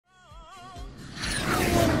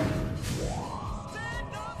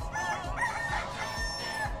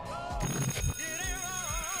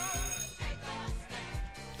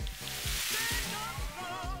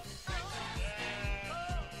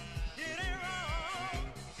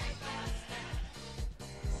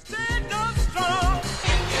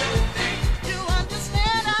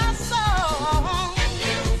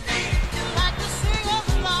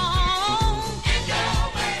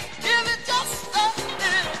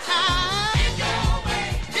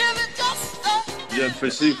Yeah,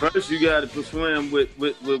 but see, first you got to persuade him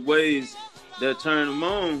with ways that turn him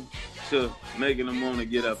on to making him want to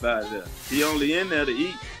get up out of there. He only in there to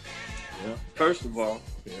eat. Yeah. First of all,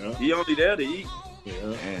 yeah. He only there to eat.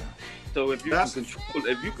 Yeah. So if you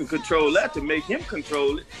can control that to make him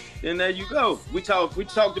control it, then there you go. We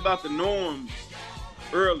talked about the norms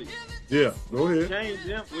earlier. Yeah, go ahead. Change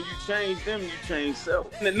them. When you change them, you change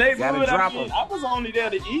self. In the neighborhood, I was only there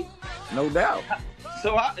to eat. No doubt.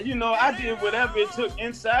 So I did whatever it took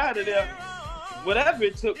inside of there,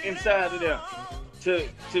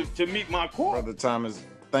 to meet my core. Brother Thomas,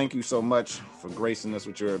 thank you so much for gracing us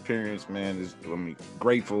with your appearance, man.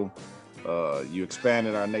 Grateful. You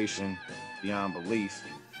expanded our nation beyond belief.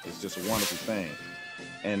 It's just a wonderful thing.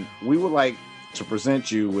 And we would like to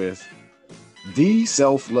present you with the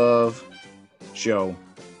Self-Love Show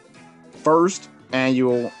first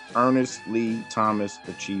annual Ernest Lee Thomas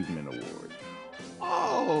Achievement Award.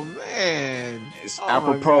 Oh man! It's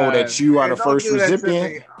apropos that you are the first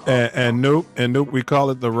recipient. And Noop, we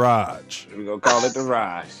call it the Raj. We're gonna call it the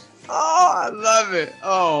Raj. Oh, I love it.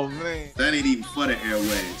 Oh man. That ain't even for the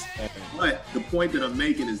airwaves. But the point that I'm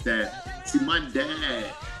making is that, see, my dad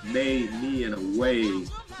made me in a way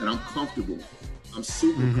that I'm comfortable. I'm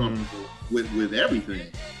super comfortable with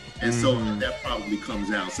everything. And so that probably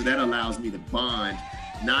comes out. So that allows me to bond,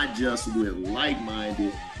 not just with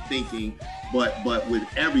like-minded thinking, but with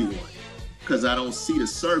everyone. Because I don't see the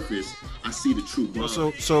surface, I see the true bond.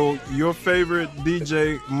 So your favorite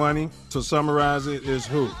DJ Money, to summarize it, is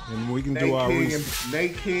who? And we can do our research.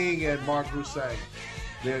 Nate King and Mark Roussay.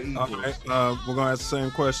 They're equals. All right, we're gonna ask the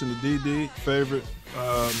same question to DD. Favorite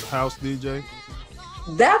house DJ?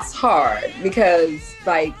 That's hard because,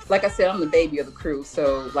 like I said, I'm the baby of the crew.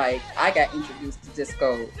 So, like, I got introduced to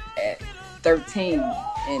disco at 13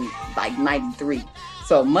 in like '93.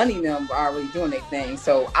 So Money and them were already doing their thing.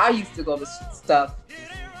 So I used to go to stuff,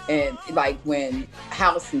 and like when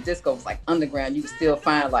house and disco was like underground, you could still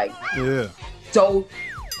find like dope.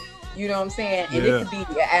 You know what I'm saying? And it could be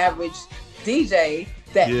the average DJ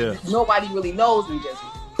that nobody really knows and just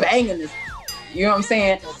banging this. You know what I'm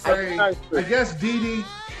saying? I guess Dee,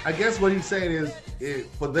 I guess what he's saying is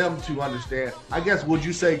for them to understand. I guess would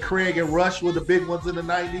you say Craig and Rush were the big ones in the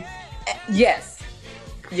 '90s? Yes.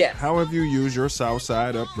 Yes. How have you used your South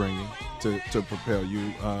Side upbringing to propel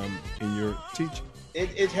you in your teaching?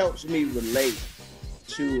 It helps me relate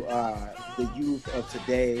to the youth of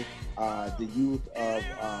today, the youth of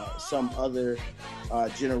some other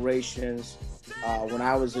generations. When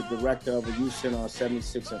I was a director of a youth center on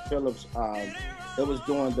 76 and Phillips, it was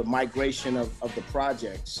during the migration of the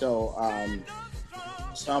project. So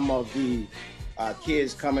some of the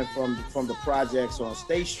kids coming from the projects on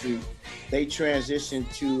State Street, they transitioned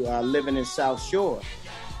to living in South Shore.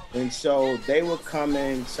 And so they were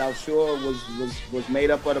coming, South Shore was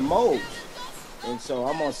made up of the moles. And so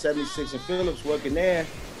I'm on 76 and Phillips working there.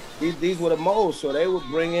 These were the moles, so they were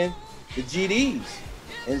bringing the GDs.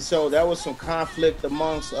 And so there was some conflict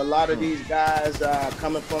amongst a lot of these guys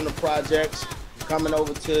coming from the projects, coming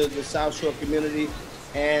over to the South Shore community.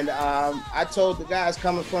 And I told the guys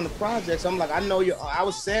coming from the projects, I'm like, I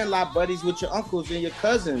was Sandlot buddies with your uncles and your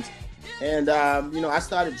cousins. And, I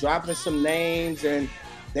started dropping some names and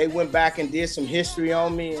they went back and did some history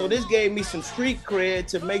on me. So this gave me some street cred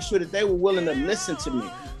to make sure that they were willing to listen to me.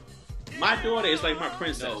 My daughter is like my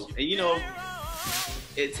princess. And,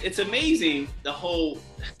 it's amazing the whole,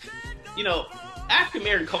 African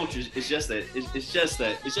American culture is just an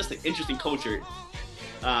interesting culture.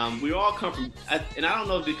 We all come from, and I don't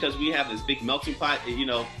know if because we have this big melting pot,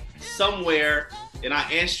 somewhere in our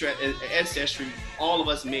ancestry, all of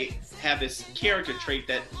us may have this character trait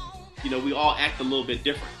that, we all act a little bit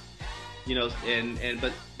different,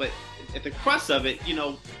 but at the crux of it,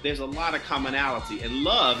 there's a lot of commonality, and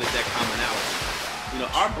love is that commonality.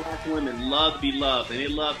 Our Black women love to be loved, and they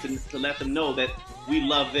love to let them know that we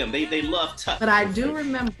love them. They love touch. But I do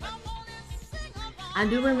remember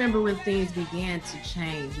when things began to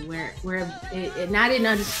change, where and I didn't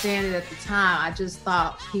understand it at the time. I just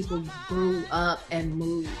thought people grew up and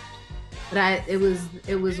moved. But it was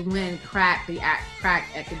when the crack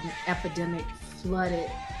epidemic flooded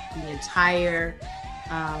the entire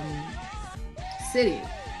city.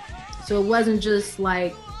 So it wasn't just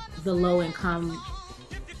like the low-income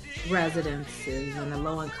residences and the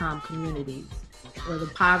low-income communities or the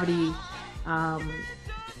poverty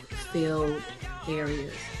filled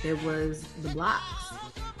areas. It was the blocks.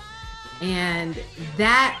 And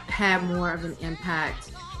that had more of an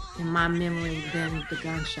impact in my memory than the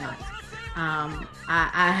gunshots. I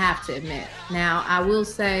have to admit. Now, I will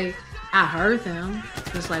say I heard them,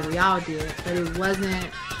 just like we all did, but it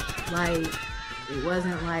wasn't like It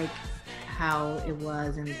wasn't like how it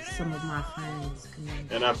was in some of my friends' community.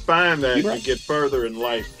 And I find that you get further in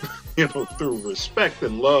life, through respect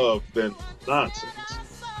and love than nonsense.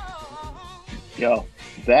 Yo,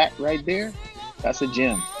 that right there, that's a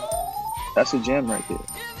gem. That's a gem right there.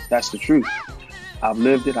 That's the truth. I've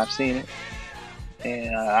lived it. I've seen it.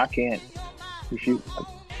 And I can't refute.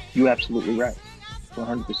 You're absolutely right.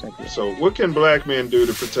 100% right. So what can black men do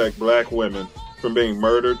to protect black women from being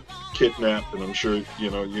murdered, kidnapped, and I'm sure you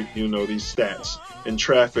know these stats, and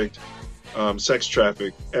trafficked, sex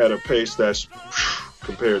trafficked at a pace that's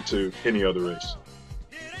compared to any other race?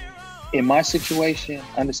 In my situation,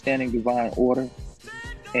 understanding divine order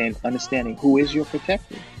and understanding who is your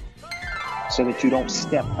protector, so that you don't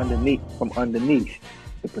step from underneath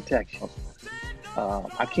the protection.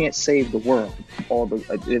 I can't save the world.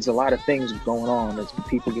 There's a lot of things going on. There's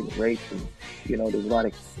people getting raped, and there's a lot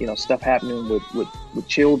of stuff happening with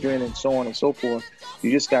children and so on and so forth.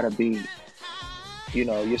 You just got to be,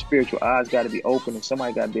 your spiritual eyes got to be open, and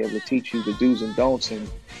somebody got to be able to teach you the do's and don'ts. And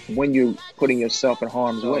when you're putting yourself in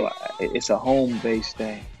harm's way, it's a home-based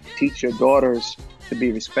thing. Teach your daughters to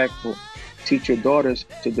be respectful. Teach your daughters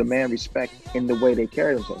to demand respect in the way they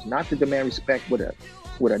carry themselves, not to demand respect with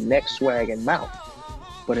a neck swag and mouth,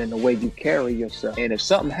 but in the way you carry yourself. And if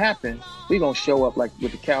something happens, we're going to show up like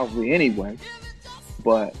with the cavalry anyway,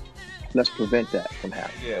 but let's prevent that from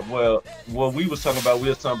happening. Yeah, well, we was talking about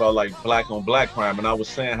like black on black crime, and I was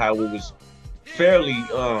saying how it was fairly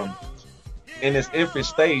in its infant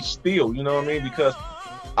stage still, you know what I mean? Because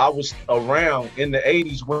I was around in the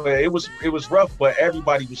 80s where it was rough, but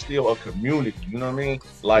everybody was still a community, you know what I mean?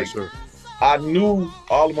 Like, yes, sir. I knew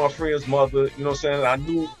all of my friends' mother, you know what I'm saying? I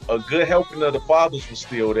knew a good helping of the fathers was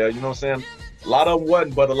still there, you know what I'm saying? A lot of them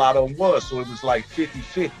wasn't, but a lot of them was. So it was like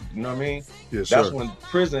 50-50, you know what I mean? Yes, That's sir. when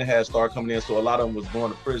prison had started coming in. So a lot of them was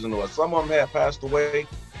going to prison, or some of them had passed away,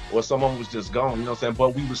 or some of them was just gone, you know what I'm saying?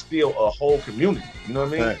 But we were still a whole community, you know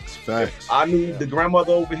what I mean? Facts. I knew the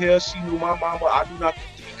grandmother over here, she knew my mama. I do not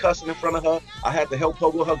cussing in front of her. I had to help her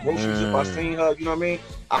with her groceries if I seen her, you know what I mean?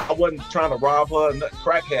 I wasn't trying to rob her.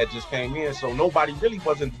 Crackhead just came in, so nobody really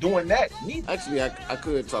wasn't doing that neither. Actually, I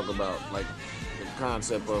could talk about like the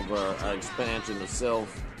concept of our expansion of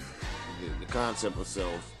self. The concept of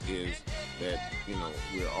self is that,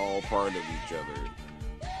 we're all part of each other,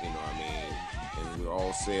 and we're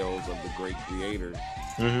all cells of the great creator.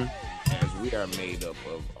 Mm-hmm. As we are made up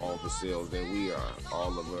of all the cells that we are.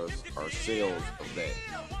 All of us are cells of that.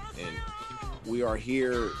 And we are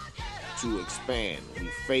here to expand. We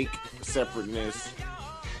fake separateness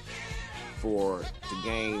to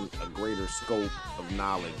gain a greater scope of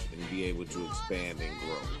knowledge and be able to expand and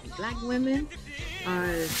grow. Black women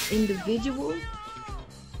are individuals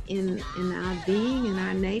in our being and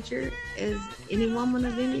our nature as any woman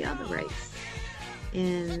of any other race.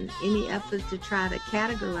 And any effort to try to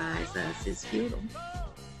categorize us is futile,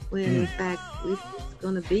 when in fact we're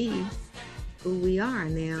going to be who we are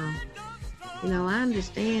now. I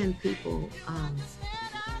understand people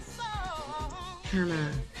kind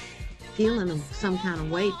of feeling some kind of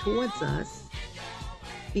way towards us,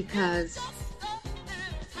 because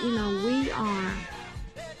we are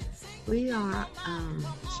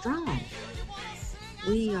strong,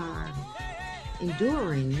 we are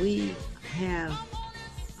enduring, we have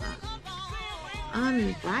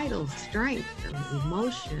unbridled strength and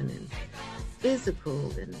emotion and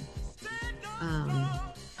physical, and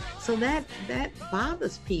so that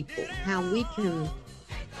bothers people, how we can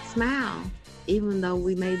smile even though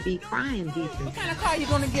we may be crying deep inside. What kind of car you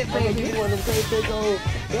gonna get, baby? You want to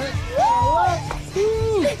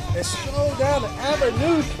and stroll down the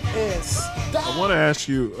avenue and stop. I want to ask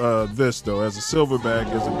you this though, as a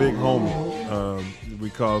Silverback, as a big homie, we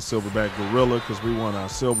call Silverback Gorilla because we want our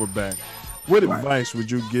Silverback. What advice would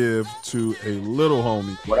you give to a little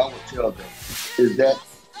homie? What I would tell them is that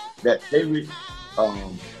favorite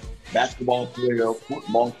basketball player,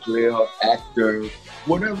 football player, actor,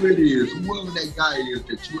 whatever it is, whoever that guy is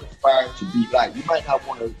that you aspire to be like. You might not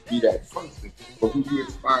want to be that person, but who you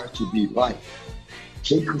aspire to be like.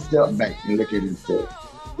 Take a step back and look at himself.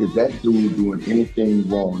 Is that dude doing anything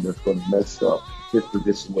wrong that's going to mess up his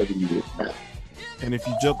position where he is now? And if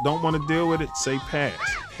you just don't want to deal with it, say pass.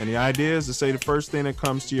 And the idea is to say the first thing that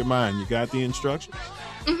comes to your mind. You got the instructions?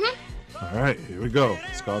 Mm-hmm. All right, here we go.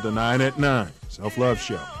 It's called the 9 at 9 Self-Love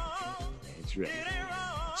Show. That's right.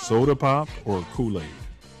 Soda pop or Kool-Aid?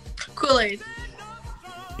 Kool-Aid.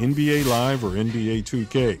 NBA Live or NBA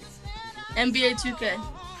 2K? NBA 2K.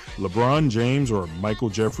 LeBron James or Michael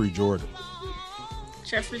Jeffrey Jordan?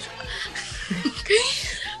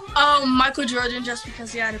 Michael Jordan, just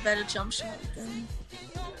because he had a better jump shot than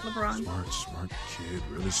LeBron. Smart kid,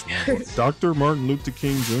 really smart. Dr. Martin Luther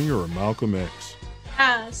King Jr. or Malcolm X?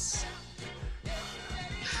 Pass.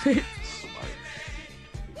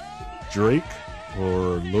 Drake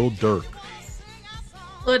or Lil Durk?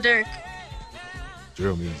 Lil Durk.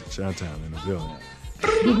 Drill music, Chi-Town in the building.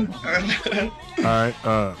 All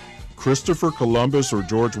right, Christopher Columbus or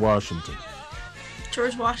George Washington?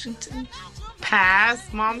 George Washington.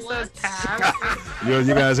 Pass. Mom says pass. You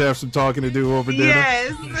guys have some talking to do over dinner?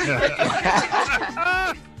 Yes.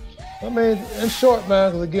 I mean, in short,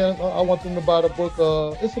 man, because again, I want them to buy the book.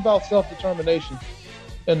 It's about self-determination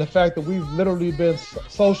and the fact that we've literally been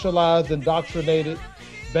socialized, indoctrinated,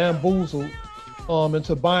 bamboozled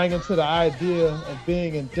into buying into the idea of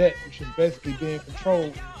being in debt, which is basically being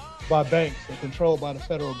controlled by banks and controlled by the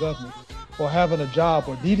federal government, or having a job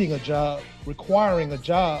or needing a job, requiring a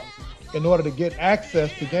job in order to gain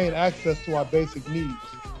access to our basic needs.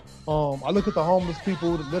 I look at the homeless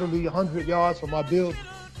people literally 100 yards from my building,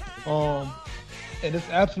 and it's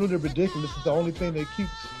absolutely ridiculous. It's the only thing that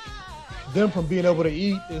keeps them from being able to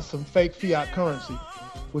eat is some fake fiat currency,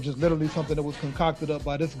 which is literally something that was concocted up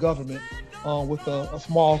by this government with a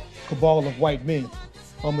small cabal of white men.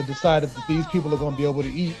 And decided that these people are going to be able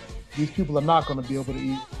to eat, these people are not going to be able to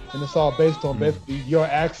eat. And it's all based on basically your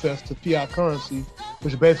access to fiat currency,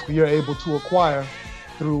 which basically you're able to acquire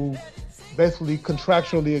through basically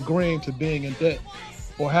contractually agreeing to being in debt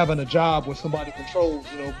or having a job where somebody controls,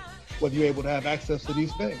 whether you're able to have access to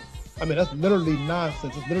these things. I mean, that's literally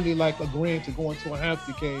nonsense. It's literally like agreeing to go into a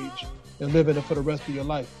hamster cage and live in it for the rest of your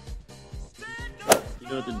life. You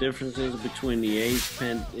know what the difference is between the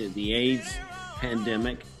AIDS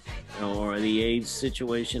pandemic or the AIDS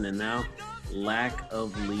situation and now? Lack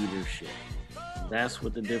of leadership. That's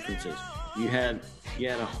what the difference is. You had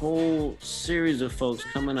a whole series of folks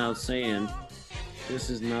coming out saying, this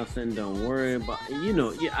is nothing, don't worry about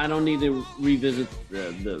it. I don't need to revisit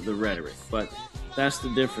the rhetoric, but that's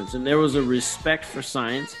the difference. And there was a respect for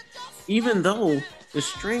science, even though the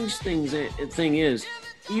strange thing is,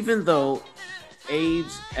 even though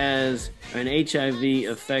AIDS as an HIV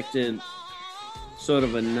affected sort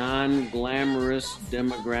of a non-glamorous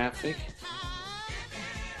demographic,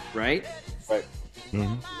 right? Right.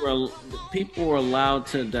 Mm-hmm. People were allowed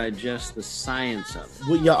to digest the science of it.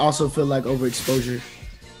 Would y'all also feel like overexposure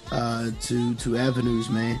to avenues,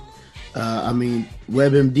 man? I mean,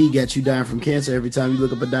 WebMD got you dying from cancer every time you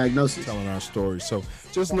look up a diagnosis. Telling our story. So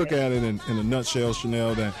just look at it in a nutshell,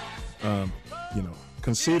 Chanel, that,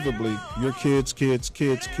 conceivably your kids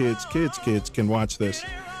can watch this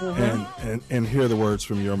and hear the words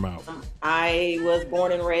from your mouth. I was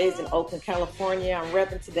born and raised in Oakland, California. I'm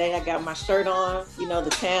repping today. I got my shirt on, the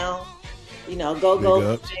town,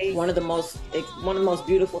 go. One of the most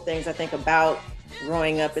beautiful things I think about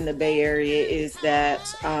growing up in the Bay Area is that,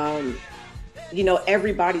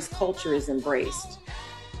 everybody's culture is embraced.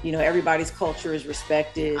 Everybody's culture is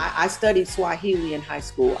respected. I studied Swahili in high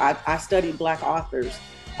school. I studied Black authors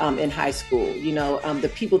in high school.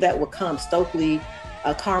 The people that would come, Stokely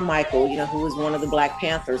Carmichael, who was one of the Black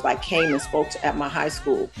Panthers, came and spoke at my high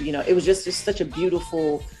school. It was just such a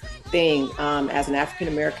beautiful thing as an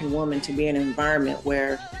African-American woman to be in an environment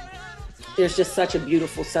where there's just such a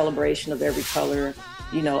beautiful celebration of every color,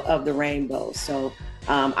 of the rainbow. So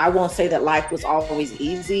I won't say that life was always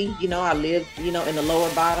easy. I lived, in the lower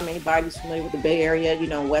bottom. Anybody who's familiar with the Bay Area,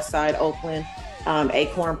 West Side, Oakland,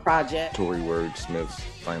 Acorn Project. Tory Wordsmith's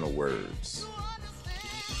final words.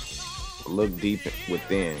 Look deep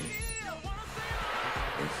within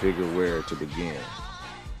and figure where to begin.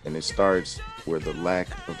 And it starts where the lack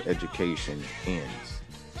of education ends.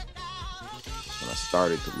 When I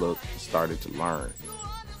started to look, started to learn.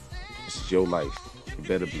 This is your life. It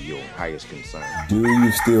better be your highest concern. Do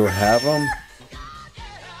you still have them?